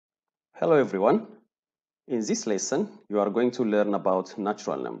Hello everyone. In this lesson, you are going to learn about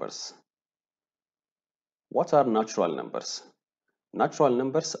natural numbers. What are natural numbers? Natural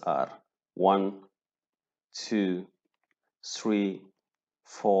numbers are 1, 2, 3,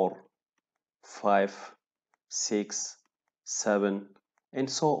 4, 5, 6, 7, and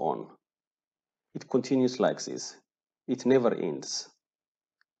so on. It continues like this. It never ends.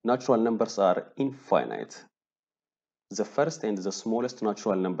 Natural numbers are infinite. The first and the smallest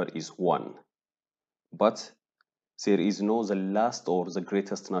natural number is 1, but there is no the last or the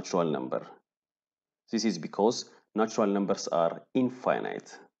greatest natural number. This is because natural numbers are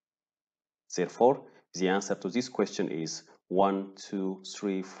infinite. Therefore, the answer to this question is 1, 2,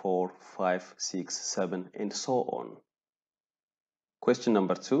 3, 4, 5, 6, 7, and so on. Question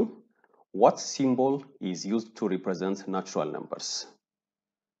number 2. What symbol is used to represent natural numbers?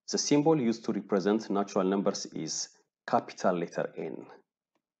 The symbol used to represent natural numbers is capital letter N.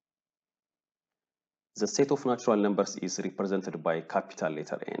 The set of natural numbers is represented by capital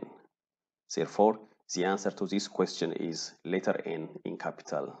letter N. Therefore, the answer to this question is letter N in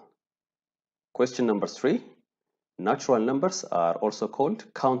capital. Question number 3. Natural numbers are also called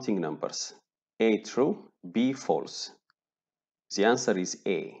counting numbers. A true, B false. The answer is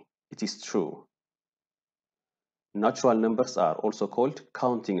A. It is true. Natural numbers are also called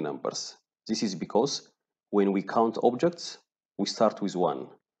counting numbers. This is because when we count objects, we start with 1.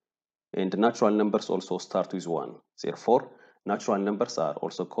 And natural numbers also start with 1. Therefore, natural numbers are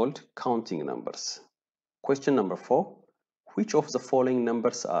also called counting numbers. Question number 4. Which of the following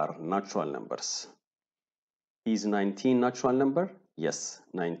numbers are natural numbers? Is 19 natural number? Yes,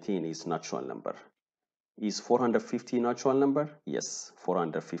 19 is natural number. Is 450 natural number? Yes,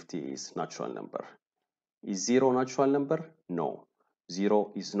 450 is natural number. Is 0 natural number? No,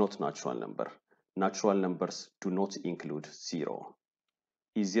 0 is not natural number. Natural numbers do not include 0.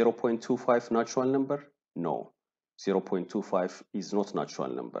 Is 0.25 natural number? No, 0.25 is not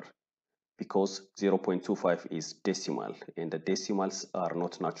natural number because 0.25 is decimal and the decimals are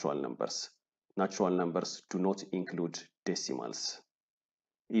not natural numbers. Natural numbers do not include decimals.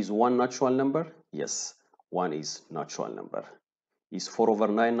 Is 1 natural number? Yes, 1 is natural number. Is 4 over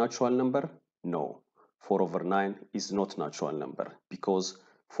 9 natural number? No, 4 over 9 is not natural number because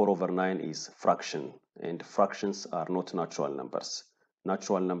 4 over 9 is fraction and fractions are not natural numbers.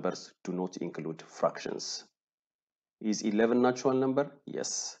 Natural numbers do not include fractions. Is 11 natural number?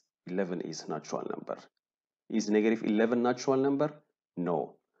 Yes, 11 is natural number. Is negative 11 natural number?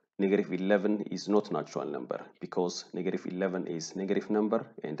 No, negative 11 is not natural number because negative 11 is negative number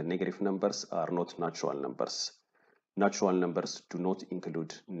and the negative numbers are not natural numbers. Natural numbers do not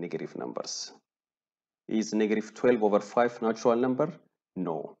include negative numbers. Is negative 12 over 5 natural number?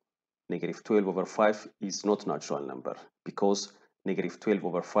 No, negative 12 over 5 is not natural number because negative 12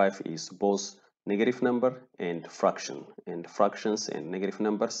 over 5 is both negative number and fraction, and fractions and negative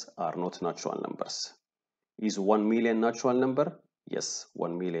numbers are not natural numbers. Is 1 million natural number? Yes,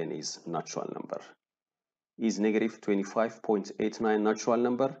 1 million is natural number. Is negative 25.89 natural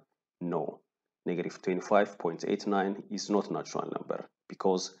number? No, negative 25.89 is not natural number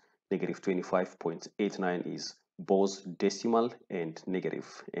because negative 25.89 is both decimal and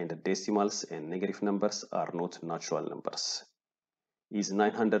negative, and decimals and negative numbers are not natural numbers. Is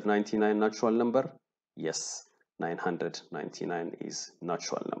 999 natural number? Yes, 999 is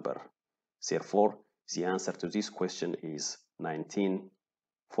natural number. Therefore, the answer to this question is 19,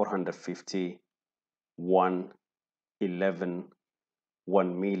 450, 1, 11,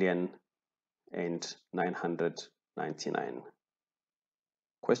 1 million, and 999.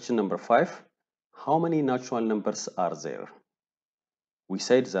 Question number 5. How many natural numbers are there? We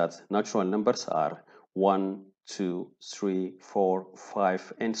said that natural numbers are 1, 2, 3, 4,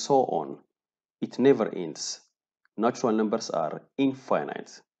 5, and so on. It never ends. Natural numbers are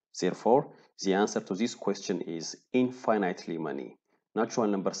infinite. Therefore, the answer to this question is infinitely many. Natural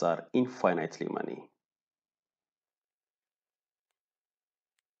numbers are infinitely many.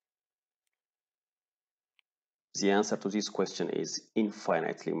 The answer to this question is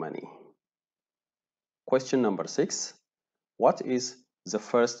infinitely many. Question number 6. What is the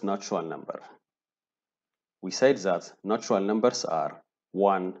first natural number? We said that natural numbers are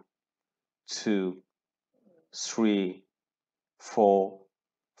 1, 2, 3, 4,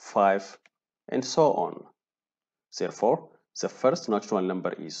 5, and so on. Therefore, the first natural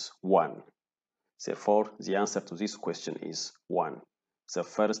number is 1. Therefore, the answer to this question is 1. The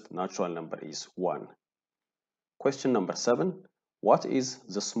first natural number is 1. Question number 7. What is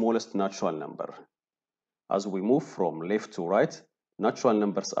the smallest natural number? As we move from left to right, natural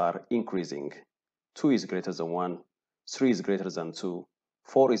numbers are increasing. 2 is greater than 1, 3 is greater than 2,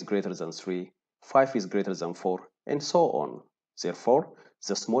 4 is greater than 3, 5 is greater than 4, and so on. Therefore,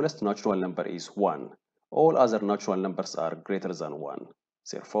 the smallest natural number is 1. All other natural numbers are greater than 1.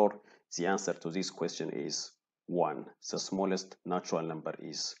 Therefore, the answer to this question is 1. The smallest natural number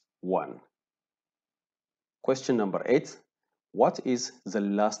is 1. Question number 8. What is the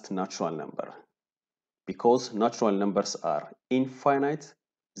last natural number? Because natural numbers are infinite,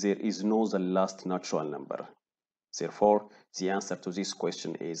 there is no the last natural number. Therefore, the answer to this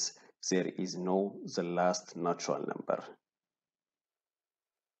question is there is no the last natural number.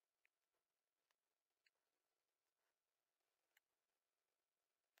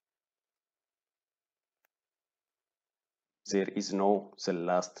 There is no the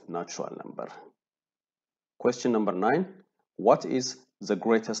last natural number. Question number 9. What is the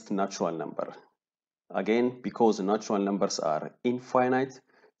greatest natural number? Again, because natural numbers are infinite,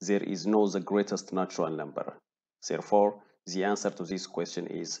 there is no the greatest natural number. Therefore, the answer to this question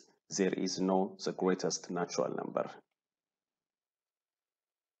is there is no the greatest natural number.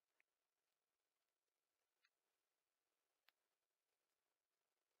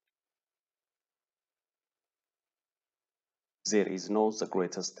 There is no the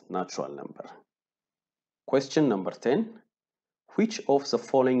greatest natural number. Question number 10. Which of the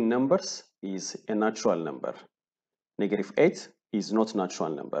following numbers is a natural number? Negative 8 is not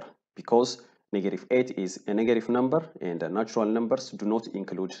natural number because negative 8 is a negative number and natural numbers do not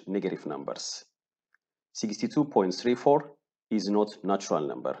include negative numbers. 62.34 is not natural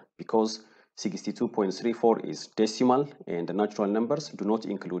number because 62.34 is decimal and natural numbers do not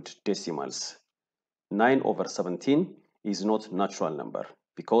include decimals. 9/17 is not natural number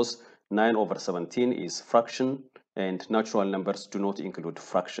because 9/17 is fraction and natural numbers do not include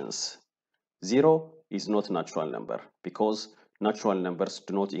fractions. 0 is not natural number because natural numbers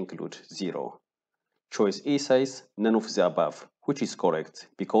do not include 0. Choice E says none of the above, which is correct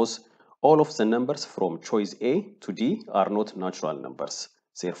because all of the numbers from choice A to D are not natural numbers.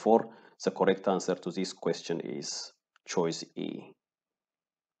 Therefore, the correct answer to this question is choice E.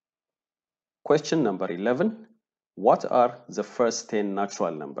 Question number 11. What are the first 10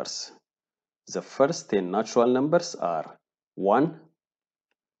 natural numbers? The first 10 natural numbers are 1,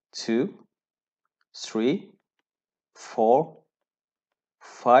 2, 3, 4,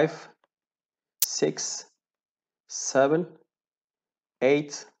 5, 6, 7,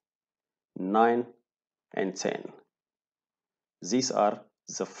 8, 9, and 10. These are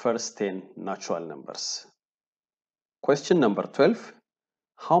the first 10 natural numbers. Question number 12.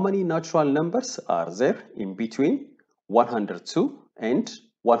 How many natural numbers are there in between 102 and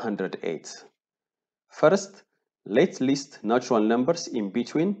 108? First, let's list natural numbers in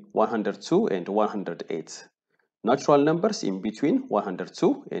between 102 and 108. Natural numbers in between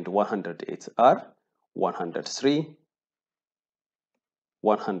 102 and 108 are 103,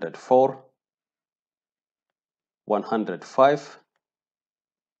 104, 105,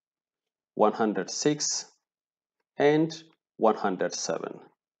 106, and 107.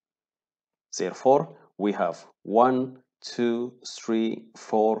 Therefore, we have 1, 2, 3,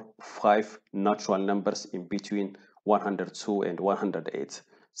 4, 5 natural numbers in between 102 and 108.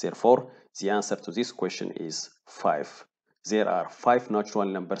 Therefore, the answer to this question is 5. There are 5 natural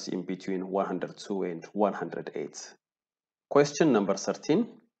numbers in between 102 and 108. Question number 13.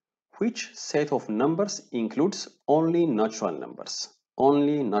 Which set of numbers includes only natural numbers?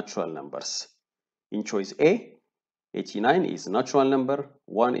 Only natural numbers. In choice A, 89 is natural number,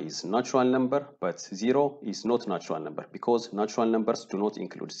 1 is natural number, but 0 is not natural number because natural numbers do not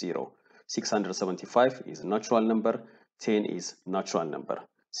include 0. 675 is natural number, 10 is natural number.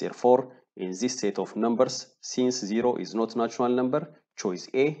 Therefore, in this set of numbers, since 0 is not natural number, choice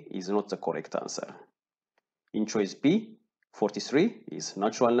A is not the correct answer. In choice B, 43 is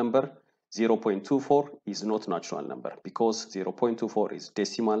natural number, 0.24 is not natural number because 0.24 is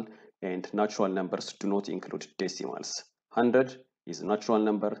decimal and natural numbers do not include decimals. 100 is natural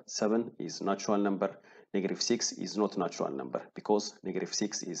number, 7 is natural number, negative 6 is not natural number because negative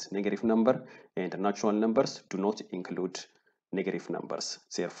 6 is negative number and natural numbers do not include negative numbers.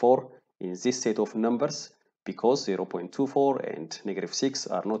 Therefore, in this set of numbers, because 0.24 and negative 6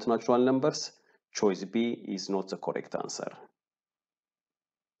 are not natural numbers, choice B is not the correct answer.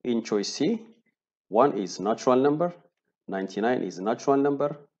 In choice C, 1 is natural number, 99 is natural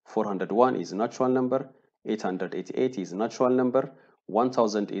number, 401 is natural number, 888 is natural number,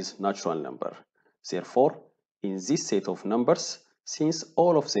 1000 is natural number. Therefore, in this set of numbers, since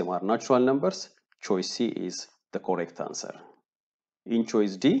all of them are natural numbers, choice C is the correct answer. In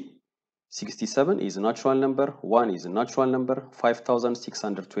choice D, 67 is natural number, 1 is natural number,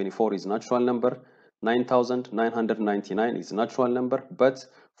 5624 is natural number, 9,999 is natural number, but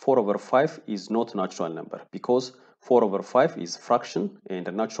 4 over 5 is not natural number because 4 over 5 is fraction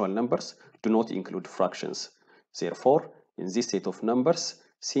and natural numbers do not include fractions. Therefore, in this set of numbers,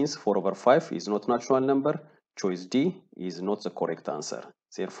 since 4 over 5 is not natural number, choice D is not the correct answer.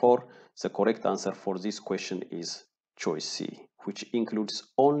 Therefore, the correct answer for this question is choice C, which includes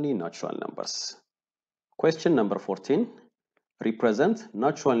only natural numbers. Question number 14. Represent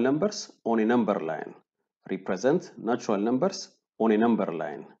natural numbers on a number line. Represent natural numbers on a number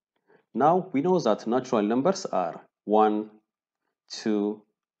line. Now we know that natural numbers are 1, 2,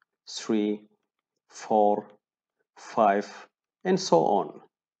 3, 4, 5, and so on.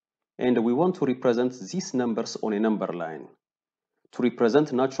 And we want to represent these numbers on a number line. To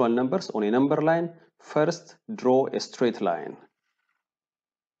represent natural numbers on a number line, first draw a straight line.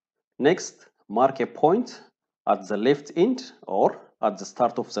 Next, mark a point at the left end or at the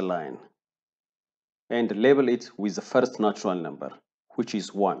start of the line and label it with the first natural number, which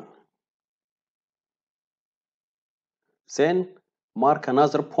is 1. Then mark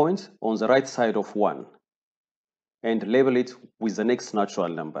another point on the right side of 1 and label it with the next natural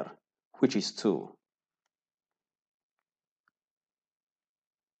number, which is 2.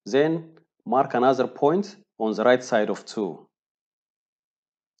 Then mark another point on the right side of 2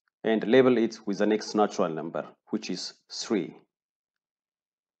 and label it with the next natural number, which is 3.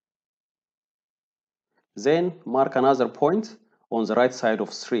 Then mark another point on the right side of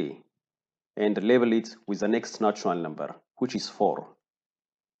 3 and label it with the next natural number, which is 4.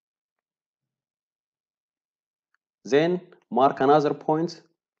 Then mark another point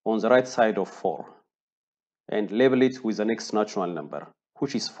on the right side of 4 and label it with the next natural number,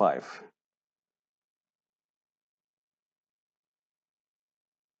 which is 5.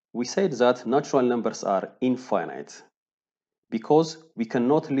 We said that natural numbers are infinite. Because we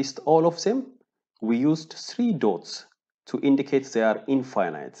cannot list all of them, we used 3 dots to indicate they are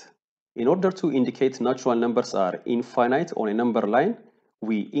infinite. In order to indicate natural numbers are infinite on a number line,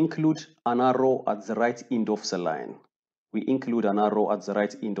 we include an arrow at the right end of the line. We include an arrow at the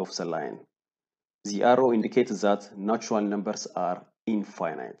right end of the line. The arrow indicates that natural numbers are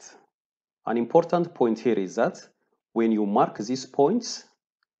infinite. An important point here is that when you mark these points,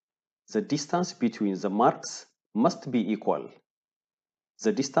 the distance between the marks must be equal.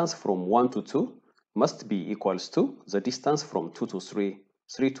 The distance from 1 to 2 must be equals to the distance from 2 to 3,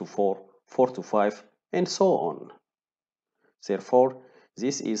 3 to 4, 4 to 5, and so on. Therefore,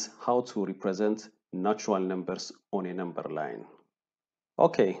 this is how to represent natural numbers on a number line.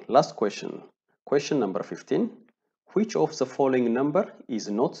 Okay, last question. Question number 15. Which of the following number is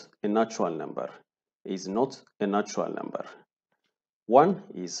not a natural number? Is not a natural number. 1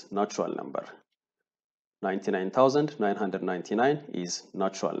 is natural number. 99,999 is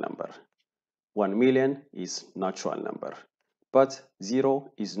natural number. 1 million is natural number. But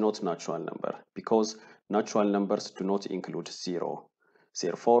 0 is not natural number because natural numbers do not include 0.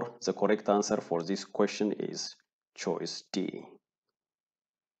 Therefore, the correct answer for this question is choice D.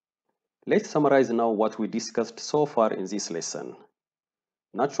 Let's summarize now what we discussed so far in this lesson.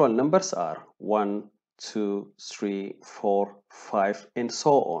 Natural numbers are 1, 2, 3, 4, 5, and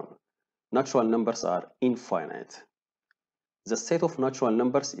so on. Natural numbers are infinite. The set of natural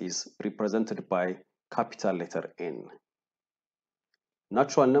numbers is represented by capital letter N.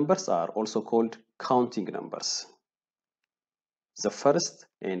 Natural numbers are also called counting numbers. The first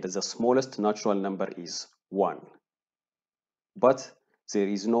and the smallest natural number is 1. But there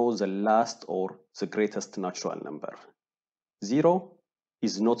is no the last or the greatest natural number. 0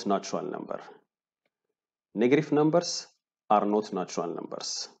 is not natural number. Negative numbers are not natural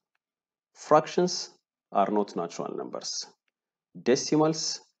numbers. Fractions are not natural numbers.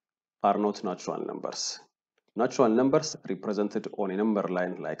 Decimals are not natural numbers. Natural numbers represented on a number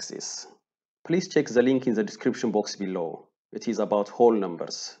line like this. Please check the link in the description box below. It is about whole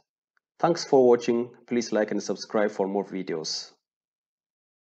numbers. Thanks for watching. Please like and subscribe for more videos.